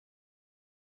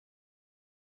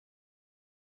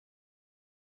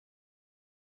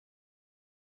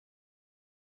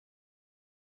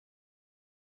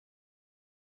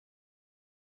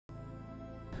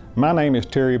My name is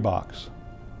Terry Box.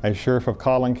 As Sheriff of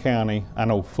Collin County, I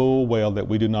know full well that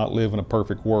we do not live in a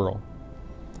perfect world.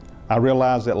 I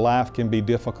realize that life can be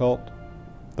difficult,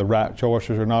 the right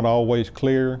choices are not always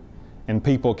clear, and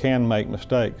people can make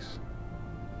mistakes.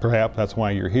 Perhaps that's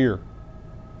why you're here.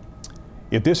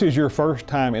 If this is your first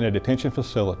time in a detention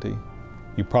facility,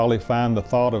 you probably find the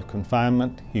thought of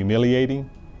confinement humiliating,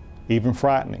 even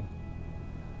frightening.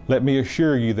 Let me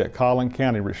assure you that Collin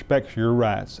County respects your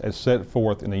rights as set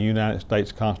forth in the United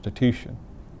States Constitution.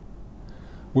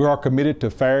 We are committed to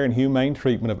fair and humane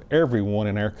treatment of everyone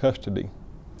in our custody.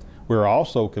 We are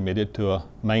also committed to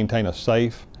maintain a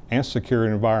safe and secure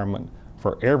environment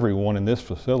for everyone in this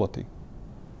facility.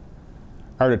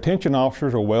 Our detention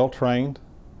officers are well trained,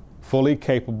 fully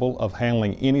capable of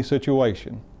handling any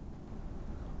situation.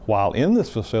 While in this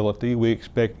facility, we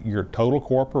expect your total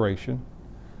cooperation.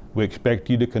 We expect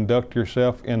you to conduct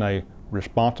yourself in a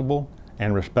responsible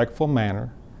and respectful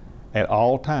manner at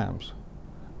all times,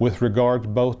 with regards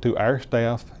both to our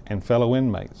staff and fellow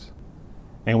inmates.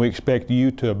 And we expect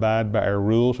you to abide by our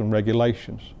rules and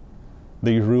regulations.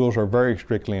 These rules are very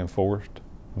strictly enforced.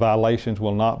 Violations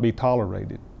will not be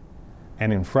tolerated,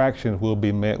 and infractions will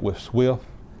be met with swift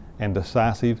and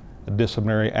decisive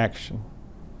disciplinary action,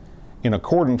 in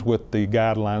accordance with the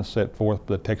guidelines set forth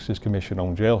by the Texas Commission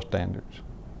on Jail Standards.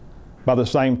 By the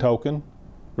same token,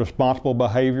 responsible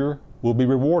behavior will be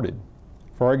rewarded.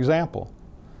 For example,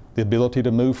 the ability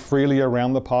to move freely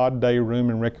around the pod day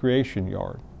room and recreation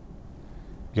yard.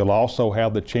 You'll also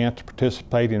have the chance to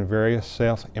participate in various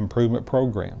self-improvement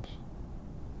programs.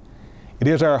 It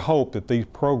is our hope that these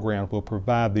programs will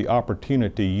provide the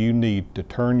opportunity you need to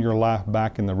turn your life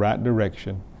back in the right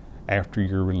direction after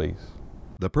your release.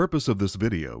 The purpose of this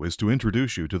video is to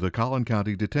introduce you to the Collin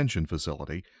County Detention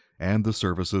Facility and the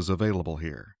services available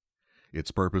here. Its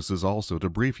purpose is also to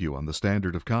brief you on the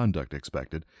standard of conduct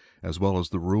expected, as well as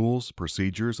the rules,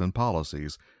 procedures, and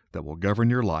policies that will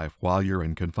govern your life while you're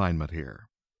in confinement here.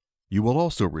 You will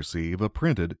also receive a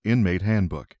printed inmate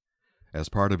handbook. As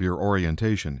part of your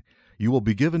orientation, you will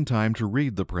be given time to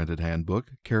read the printed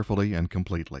handbook carefully and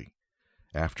completely.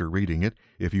 After reading it,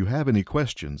 if you have any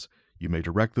questions, you may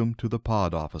direct them to the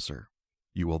pod officer.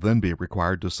 You will then be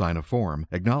required to sign a form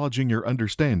acknowledging your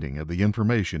understanding of the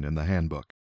information in the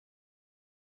handbook.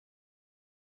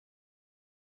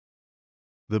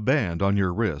 The band on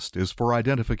your wrist is for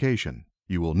identification.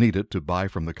 You will need it to buy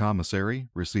from the commissary,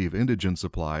 receive indigent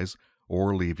supplies,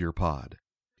 or leave your pod.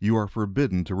 You are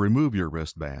forbidden to remove your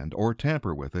wristband or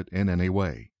tamper with it in any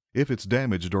way. If it's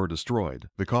damaged or destroyed,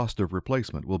 the cost of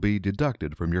replacement will be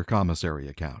deducted from your commissary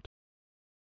account.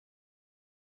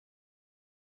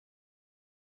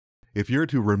 If you're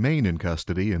to remain in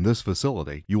custody in this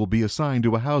facility, you will be assigned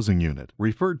to a housing unit,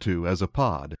 referred to as a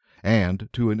pod, and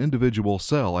to an individual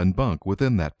cell and bunk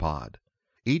within that pod.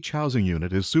 Each housing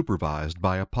unit is supervised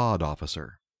by a pod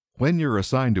officer. When you're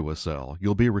assigned to a cell,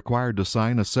 you'll be required to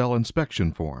sign a cell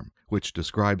inspection form, which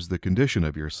describes the condition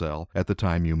of your cell at the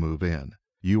time you move in.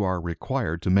 You are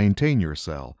required to maintain your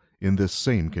cell in this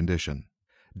same condition.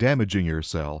 Damaging your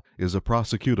cell is a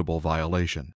prosecutable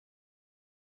violation.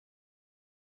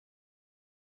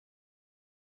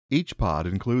 Each pod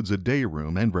includes a day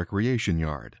room and recreation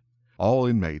yard. All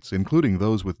inmates, including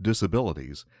those with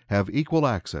disabilities, have equal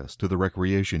access to the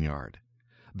recreation yard.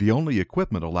 The only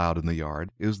equipment allowed in the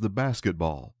yard is the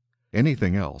basketball.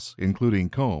 Anything else, including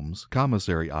combs,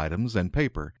 commissary items, and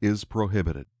paper, is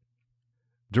prohibited.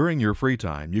 During your free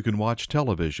time, you can watch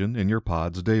television in your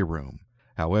pod's day room.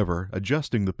 However,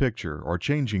 adjusting the picture or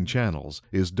changing channels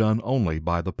is done only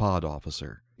by the pod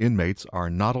officer. Inmates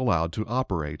are not allowed to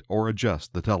operate or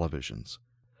adjust the televisions.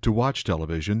 To watch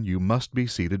television, you must be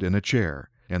seated in a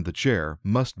chair, and the chair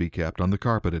must be kept on the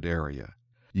carpeted area.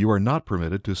 You are not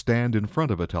permitted to stand in front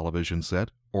of a television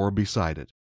set or beside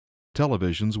it.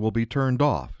 Televisions will be turned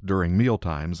off during meal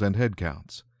times and head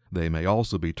counts. They may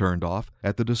also be turned off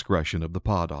at the discretion of the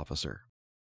pod officer.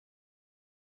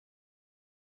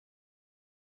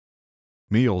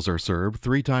 Meals are served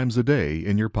 3 times a day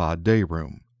in your pod day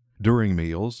room. During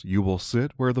meals, you will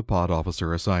sit where the pod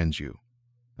officer assigns you.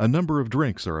 A number of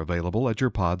drinks are available at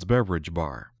your pod's beverage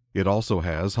bar. It also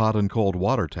has hot and cold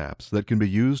water taps that can be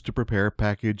used to prepare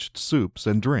packaged soups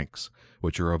and drinks,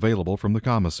 which are available from the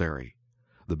commissary.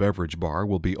 The beverage bar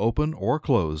will be open or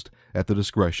closed at the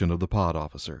discretion of the pod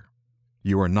officer.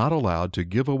 You are not allowed to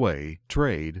give away,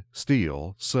 trade,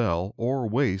 steal, sell, or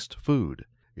waste food.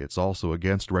 It's also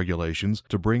against regulations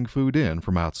to bring food in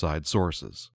from outside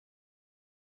sources.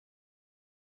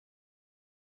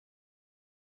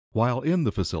 While in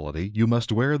the facility, you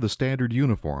must wear the standard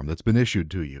uniform that's been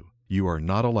issued to you. You are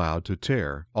not allowed to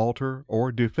tear, alter,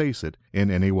 or deface it in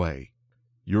any way.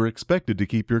 You're expected to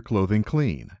keep your clothing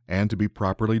clean and to be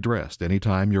properly dressed any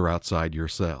time you're outside your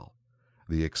cell.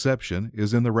 The exception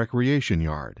is in the recreation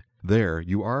yard. There,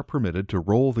 you are permitted to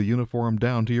roll the uniform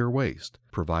down to your waist,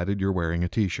 provided you're wearing a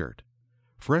t-shirt.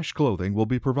 Fresh clothing will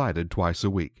be provided twice a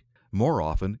week, more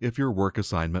often if your work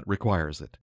assignment requires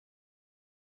it.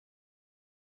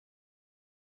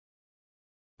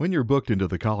 When you're booked into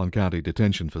the Collin County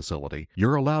Detention Facility,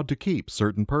 you're allowed to keep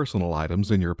certain personal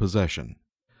items in your possession.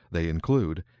 They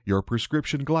include your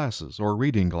prescription glasses or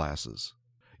reading glasses,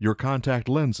 your contact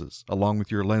lenses along with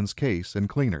your lens case and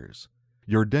cleaners,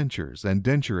 your dentures and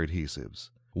denture adhesives,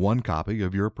 one copy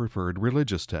of your preferred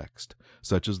religious text,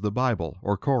 such as the Bible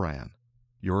or Koran,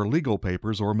 your legal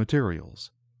papers or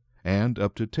materials, and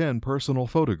up to 10 personal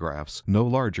photographs no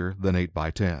larger than 8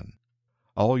 by 10.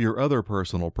 All your other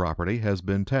personal property has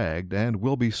been tagged and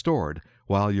will be stored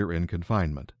while you're in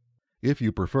confinement. If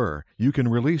you prefer, you can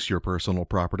release your personal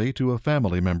property to a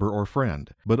family member or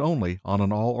friend, but only on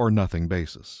an all-or-nothing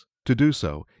basis. To do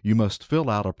so, you must fill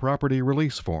out a property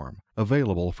release form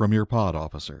available from your pod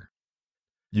officer.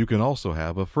 You can also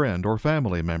have a friend or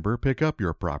family member pick up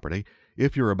your property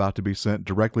if you're about to be sent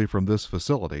directly from this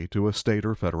facility to a state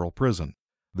or federal prison.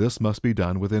 This must be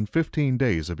done within 15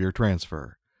 days of your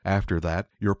transfer. After that,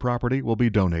 your property will be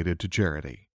donated to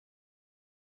charity.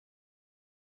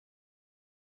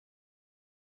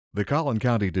 The Collin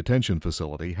County Detention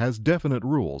Facility has definite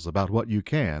rules about what you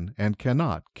can and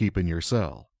cannot keep in your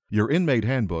cell. Your inmate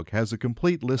handbook has a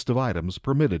complete list of items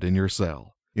permitted in your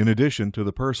cell. In addition to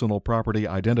the personal property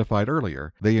identified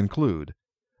earlier, they include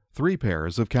 3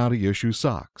 pairs of county-issue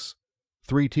socks,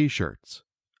 3 t-shirts,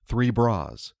 3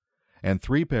 bras, and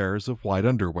 3 pairs of white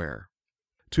underwear,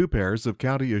 2 pairs of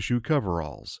county-issue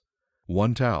coveralls,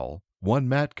 1 towel, 1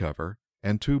 mat cover,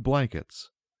 and 2 blankets,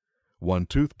 1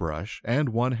 toothbrush, and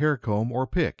 1 hair comb or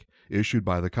pick issued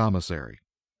by the commissary,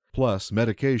 plus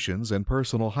medications and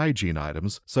personal hygiene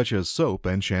items such as soap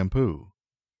and shampoo.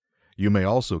 You may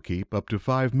also keep up to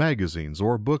 5 magazines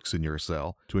or books in your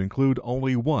cell, to include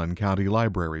only 1 county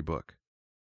library book.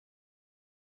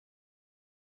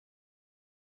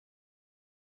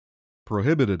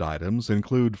 Prohibited items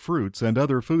include fruits and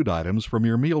other food items from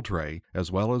your meal tray, as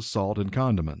well as salt and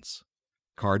condiments,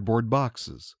 cardboard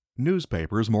boxes,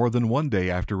 newspapers more than 1 day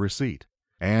after receipt,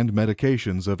 and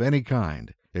medications of any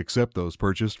kind, except those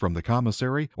purchased from the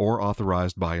commissary or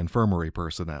authorized by infirmary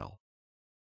personnel.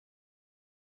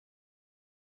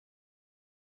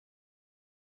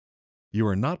 You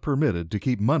are not permitted to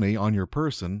keep money on your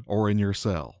person or in your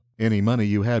cell. Any money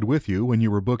you had with you when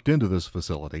you were booked into this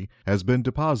facility has been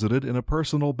deposited in a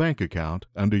personal bank account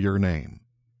under your name.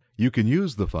 You can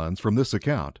use the funds from this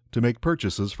account to make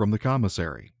purchases from the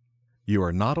commissary. You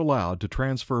are not allowed to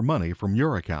transfer money from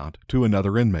your account to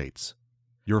another inmate's.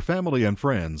 Your family and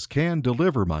friends can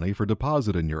deliver money for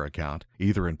deposit in your account,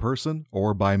 either in person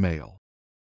or by mail.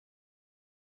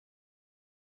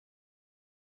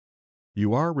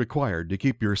 You are required to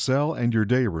keep your cell and your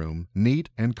day room neat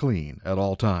and clean at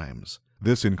all times.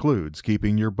 This includes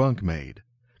keeping your bunk made.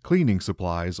 Cleaning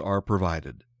supplies are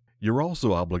provided. You're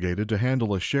also obligated to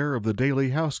handle a share of the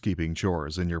daily housekeeping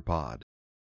chores in your pod.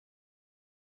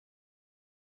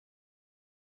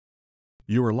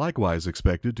 You are likewise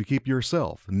expected to keep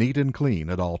yourself neat and clean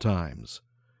at all times.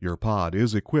 Your pod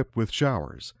is equipped with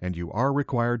showers, and you are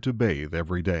required to bathe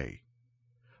every day.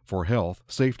 For health,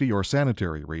 safety, or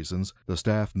sanitary reasons, the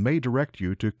staff may direct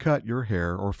you to cut your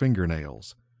hair or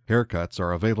fingernails. Haircuts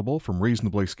are available from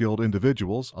reasonably skilled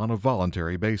individuals on a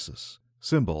voluntary basis.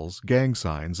 Symbols, gang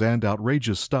signs, and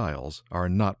outrageous styles are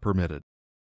not permitted.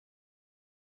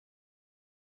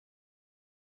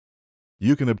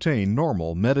 You can obtain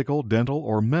normal medical, dental,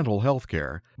 or mental health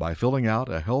care by filling out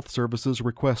a Health Services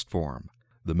request form.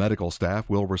 The medical staff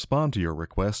will respond to your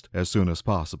request as soon as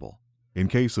possible. In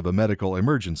case of a medical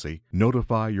emergency,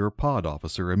 notify your pod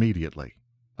officer immediately.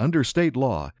 Under state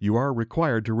law, you are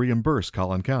required to reimburse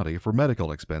Collin County for medical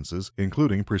expenses,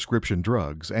 including prescription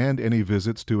drugs and any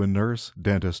visits to a nurse,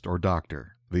 dentist, or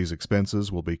doctor. These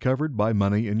expenses will be covered by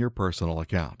money in your personal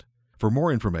account. For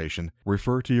more information,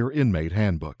 refer to your inmate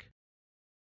handbook.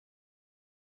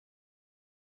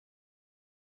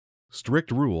 Strict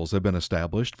rules have been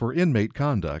established for inmate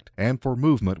conduct and for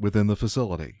movement within the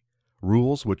facility.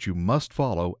 Rules which you must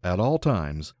follow at all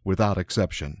times without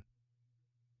exception.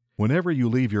 Whenever you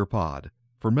leave your pod,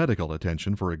 for medical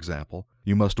attention for example,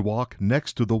 you must walk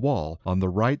next to the wall on the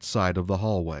right side of the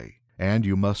hallway, and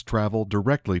you must travel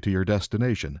directly to your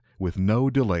destination with no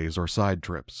delays or side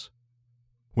trips.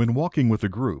 When walking with a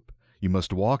group, You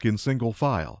must walk in single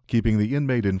file, keeping the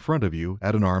inmate in front of you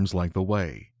at an arm's length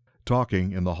away.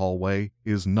 Talking in the hallway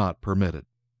is not permitted.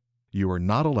 You are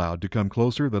not allowed to come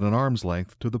closer than an arm's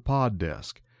length to the pod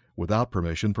desk without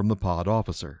permission from the pod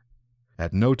officer.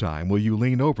 At no time will you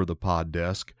lean over the pod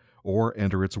desk or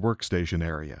enter its workstation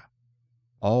area.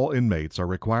 All inmates are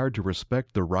required to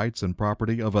respect the rights and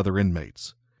property of other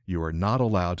inmates. You are not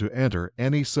allowed to enter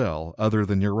any cell other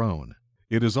than your own.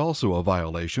 It is also a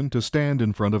violation to stand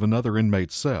in front of another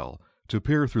inmate's cell, to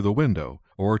peer through the window,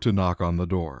 or to knock on the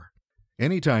door.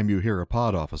 Anytime you hear a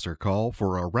pod officer call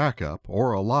for a rack-up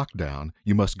or a lockdown,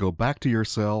 you must go back to your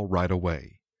cell right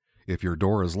away. If your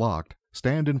door is locked,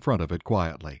 stand in front of it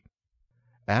quietly.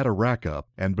 At a rack-up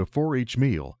and before each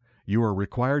meal, you are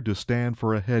required to stand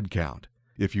for a head count.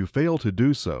 If you fail to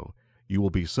do so, you will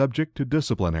be subject to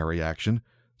disciplinary action,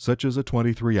 such as a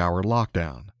 23-hour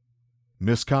lockdown.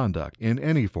 Misconduct in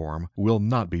any form will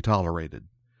not be tolerated.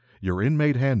 Your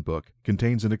inmate handbook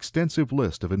contains an extensive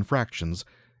list of infractions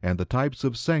and the types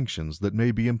of sanctions that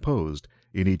may be imposed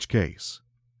in each case.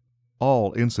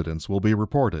 All incidents will be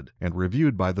reported and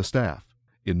reviewed by the staff.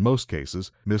 In most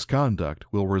cases, misconduct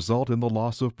will result in the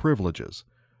loss of privileges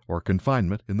or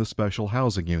confinement in the special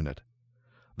housing unit.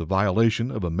 The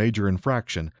violation of a major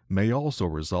infraction may also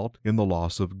result in the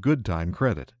loss of good time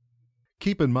credit.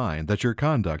 Keep in mind that your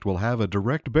conduct will have a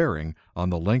direct bearing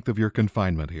on the length of your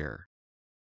confinement here.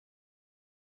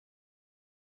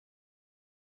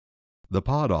 The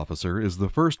pod officer is the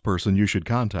first person you should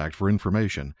contact for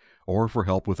information or for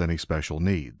help with any special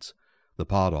needs. The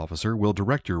pod officer will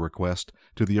direct your request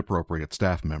to the appropriate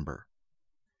staff member.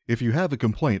 If you have a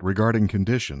complaint regarding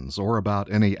conditions or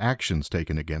about any actions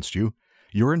taken against you,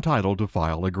 you're entitled to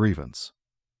file a grievance.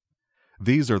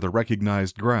 These are the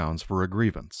recognized grounds for a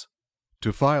grievance.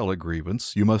 To file a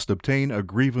grievance, you must obtain a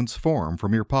grievance form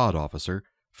from your pod officer,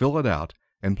 fill it out,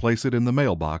 and place it in the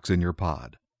mailbox in your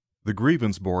pod. The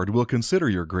grievance board will consider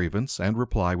your grievance and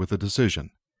reply with a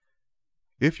decision.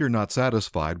 If you're not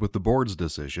satisfied with the board's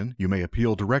decision, you may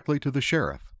appeal directly to the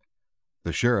sheriff.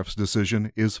 The sheriff's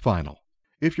decision is final.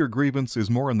 If your grievance is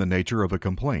more in the nature of a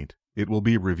complaint, it will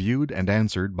be reviewed and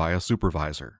answered by a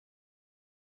supervisor.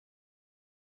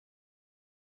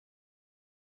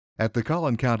 At the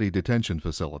Collin County Detention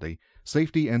Facility,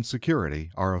 safety and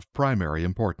security are of primary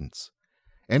importance.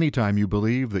 Anytime you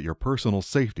believe that your personal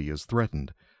safety is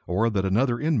threatened or that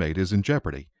another inmate is in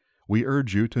jeopardy, we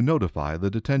urge you to notify the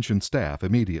detention staff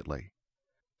immediately.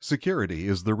 Security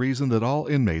is the reason that all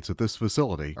inmates at this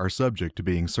facility are subject to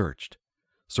being searched.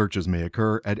 Searches may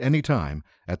occur at any time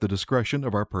at the discretion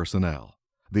of our personnel.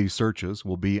 These searches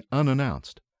will be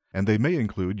unannounced, and they may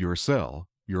include your cell,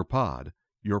 your pod,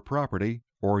 your property,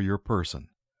 or your person.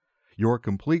 Your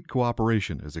complete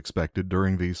cooperation is expected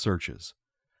during these searches.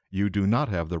 You do not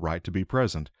have the right to be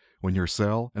present when your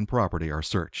cell and property are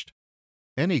searched.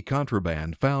 Any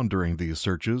contraband found during these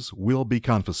searches will be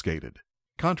confiscated.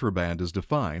 Contraband is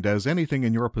defined as anything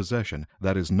in your possession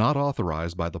that is not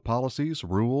authorized by the policies,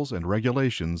 rules, and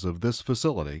regulations of this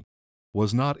facility,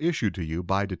 was not issued to you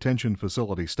by detention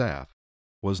facility staff,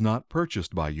 was not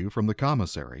purchased by you from the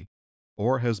commissary,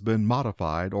 or has been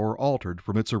modified or altered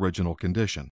from its original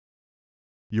condition.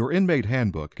 Your inmate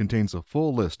handbook contains a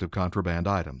full list of contraband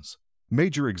items.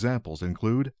 Major examples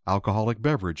include alcoholic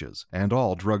beverages and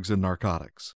all drugs and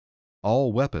narcotics,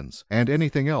 all weapons and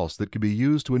anything else that could be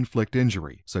used to inflict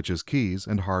injury, such as keys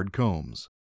and hard combs,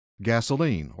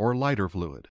 gasoline or lighter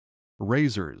fluid,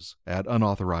 razors at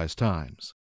unauthorized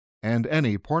times, and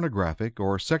any pornographic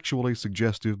or sexually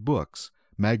suggestive books,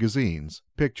 magazines,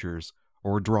 pictures,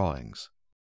 or drawings.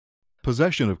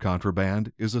 Possession of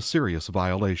contraband is a serious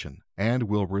violation and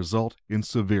will result in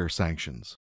severe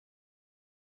sanctions.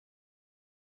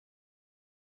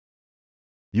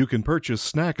 You can purchase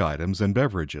snack items and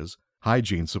beverages,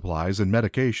 hygiene supplies and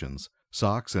medications,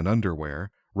 socks and underwear,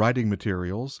 writing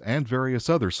materials, and various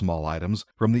other small items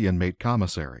from the inmate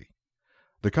commissary.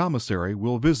 The commissary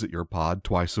will visit your pod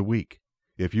twice a week.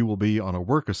 If you will be on a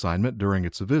work assignment during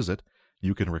its visit,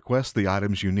 you can request the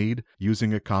items you need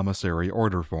using a commissary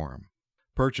order form.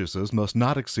 Purchases must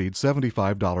not exceed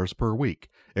 $75 per week,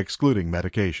 excluding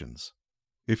medications.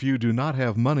 If you do not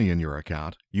have money in your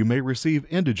account, you may receive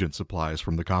indigent supplies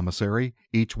from the commissary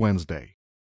each Wednesday.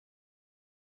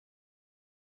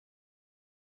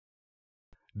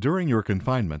 During your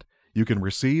confinement, you can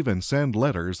receive and send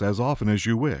letters as often as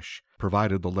you wish,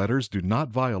 provided the letters do not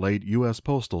violate U.S.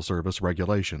 Postal Service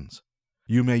regulations.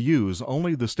 You may use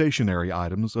only the stationery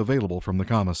items available from the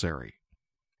commissary.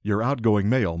 Your outgoing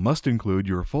mail must include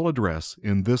your full address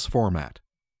in this format: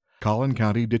 Collin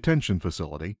County Detention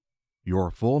Facility,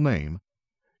 your full name,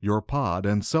 your pod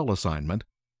and cell assignment,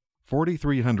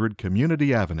 4300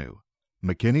 Community Avenue,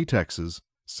 McKinney, Texas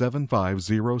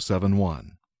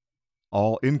 75071.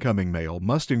 All incoming mail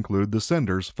must include the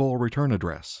sender's full return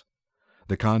address.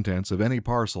 The contents of any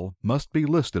parcel must be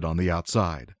listed on the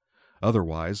outside.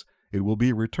 Otherwise, it will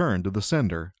be returned to the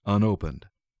sender unopened.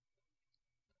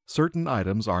 Certain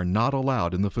items are not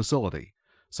allowed in the facility,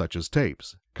 such as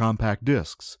tapes, compact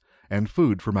discs, and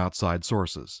food from outside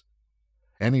sources.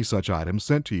 Any such items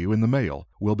sent to you in the mail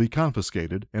will be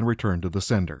confiscated and returned to the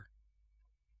sender.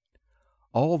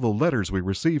 All the letters we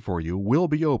receive for you will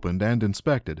be opened and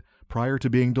inspected prior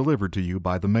to being delivered to you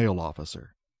by the mail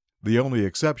officer. The only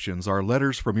exceptions are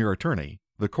letters from your attorney,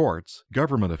 the courts,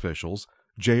 government officials,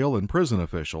 jail and prison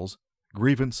officials,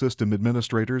 grievance system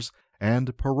administrators,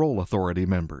 and parole authority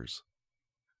members.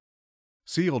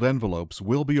 Sealed envelopes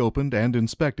will be opened and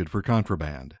inspected for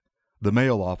contraband. The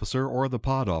mail officer or the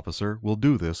pod officer will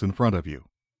do this in front of you.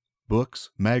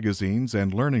 Books, magazines,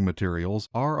 and learning materials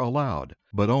are allowed,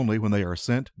 but only when they are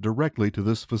sent directly to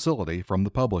this facility from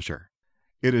the publisher.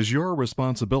 It is your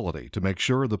responsibility to make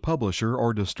sure the publisher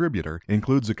or distributor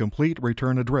includes a complete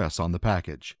return address on the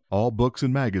package. All books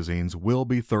and magazines will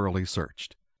be thoroughly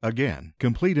searched. Again,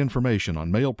 complete information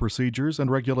on mail procedures and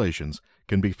regulations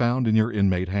can be found in your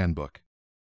inmate handbook.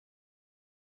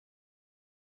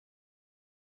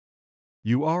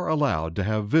 You are allowed to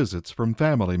have visits from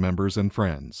family members and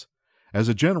friends. As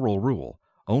a general rule,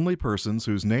 only persons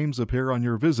whose names appear on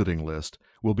your visiting list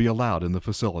will be allowed in the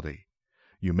facility.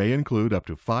 You may include up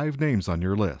to 5 names on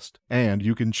your list, and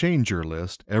you can change your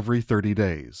list every 30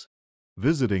 days.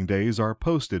 Visiting days are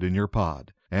posted in your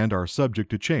pod and are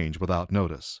subject to change without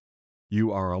notice.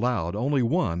 You are allowed only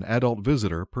 1 adult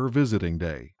visitor per visiting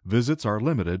day. Visits are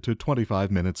limited to 25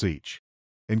 minutes each.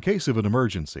 In case of an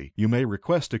emergency, you may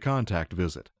request a contact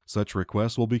visit. Such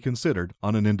requests will be considered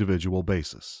on an individual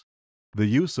basis. The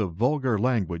use of vulgar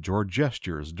language or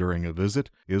gestures during a visit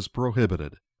is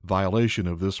prohibited. Violation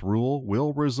of this rule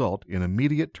will result in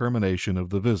immediate termination of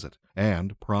the visit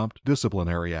and prompt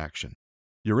disciplinary action.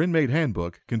 Your inmate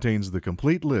handbook contains the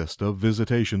complete list of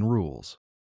visitation rules.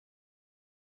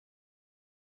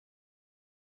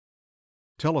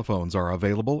 Telephones are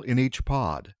available in each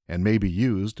pod and may be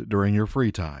used during your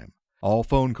free time. All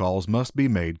phone calls must be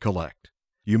made collect.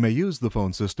 You may use the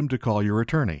phone system to call your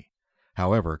attorney.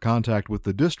 However, contact with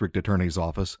the district attorney's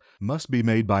office must be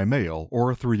made by mail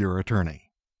or through your attorney.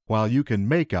 While you can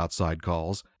make outside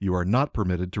calls, you are not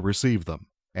permitted to receive them,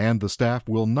 and the staff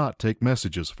will not take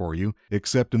messages for you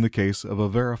except in the case of a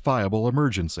verifiable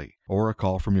emergency or a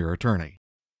call from your attorney.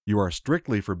 You are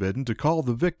strictly forbidden to call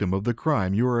the victim of the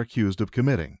crime you are accused of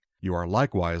committing. You are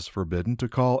likewise forbidden to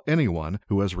call anyone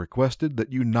who has requested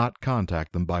that you not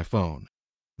contact them by phone.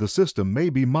 The system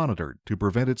may be monitored to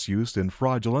prevent its use in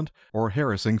fraudulent or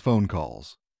harassing phone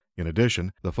calls. In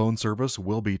addition, the phone service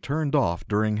will be turned off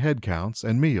during head counts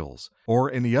and meals,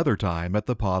 or any other time at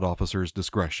the pod officer's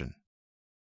discretion.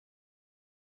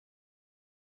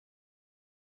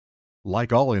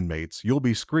 Like all inmates, you'll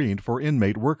be screened for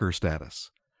inmate worker status.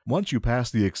 Once you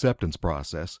pass the acceptance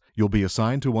process, you'll be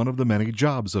assigned to one of the many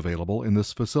jobs available in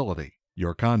this facility.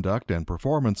 Your conduct and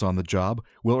performance on the job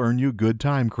will earn you good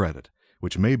time credit,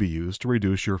 which may be used to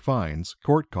reduce your fines,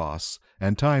 court costs,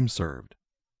 and time served.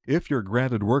 If you're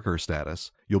granted worker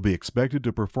status, you'll be expected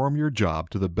to perform your job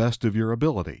to the best of your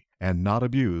ability and not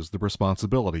abuse the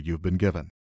responsibility you've been given.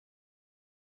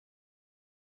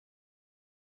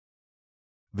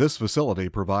 This facility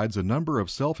provides a number of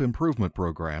self-improvement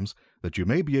programs that you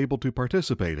may be able to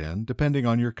participate in depending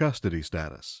on your custody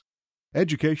status.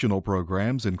 Educational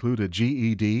programs include a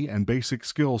GED and basic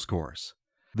skills course.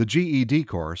 The GED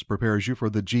course prepares you for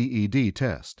the GED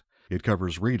test. It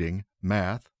covers reading,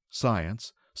 math,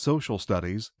 science, social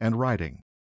studies, and writing.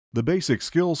 The Basic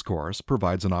Skills course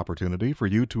provides an opportunity for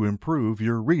you to improve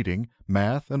your reading,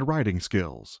 math, and writing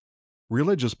skills.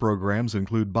 Religious programs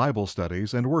include Bible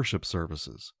studies and worship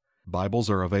services. Bibles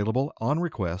are available on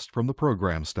request from the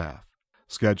program staff.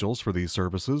 Schedules for these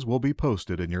services will be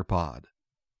posted in your pod.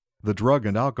 The Drug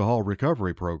and Alcohol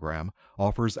Recovery Program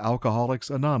offers Alcoholics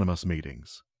Anonymous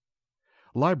meetings.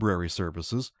 Library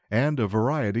services and a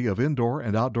variety of indoor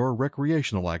and outdoor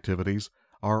recreational activities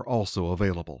are also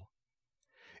available.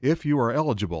 If you are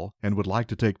eligible and would like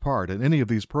to take part in any of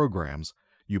these programs,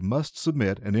 you must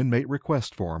submit an inmate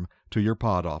request form to your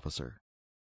pod officer.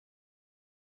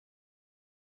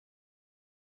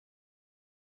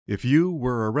 If you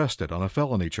were arrested on a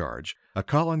felony charge, a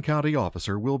Collin County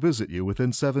officer will visit you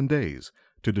within 7 days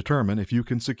to determine if you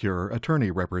can secure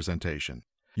attorney representation.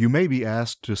 You may be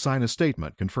asked to sign a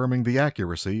statement confirming the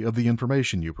accuracy of the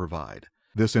information you provide.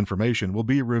 This information will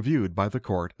be reviewed by the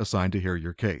court assigned to hear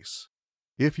your case.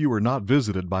 If you were not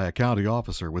visited by a county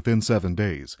officer within 7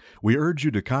 days, we urge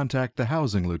you to contact the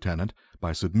housing lieutenant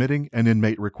by submitting an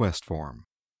inmate request form.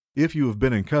 If you have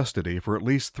been in custody for at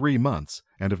least 3 months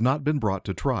and have not been brought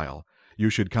to trial, you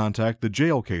should contact the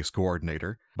jail case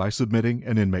coordinator by submitting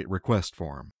an inmate request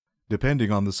form.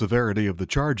 Depending on the severity of the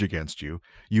charge against you,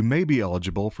 you may be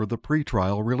eligible for the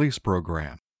pretrial release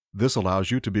program. This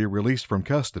allows you to be released from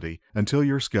custody until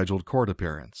your scheduled court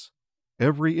appearance.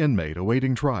 Every inmate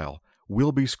awaiting trial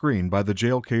will be screened by the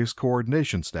jail case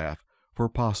coordination staff for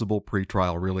possible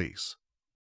pretrial release.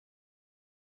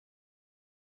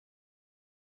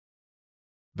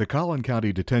 The Collin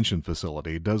County Detention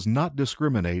Facility does not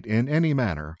discriminate in any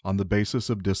manner on the basis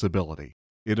of disability.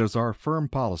 It is our firm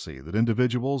policy that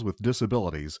individuals with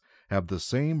disabilities have the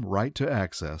same right to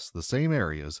access the same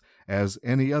areas as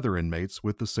any other inmates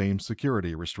with the same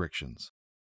security restrictions.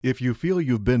 If you feel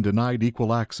you've been denied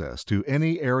equal access to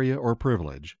any area or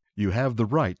privilege, you have the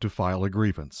right to file a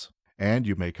grievance, and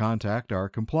you may contact our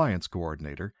compliance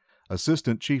coordinator,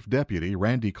 Assistant Chief Deputy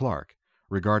Randy Clark,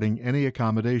 regarding any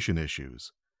accommodation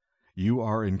issues. You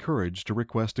are encouraged to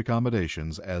request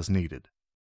accommodations as needed.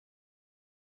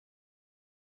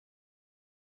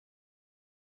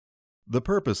 The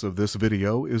purpose of this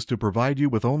video is to provide you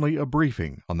with only a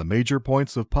briefing on the major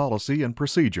points of policy and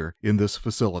procedure in this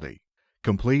facility.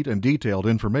 Complete and detailed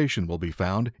information will be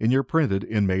found in your printed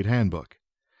inmate handbook.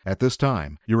 At this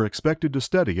time, you are expected to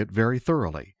study it very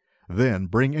thoroughly. Then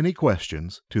bring any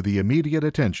questions to the immediate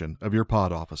attention of your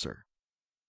pod officer.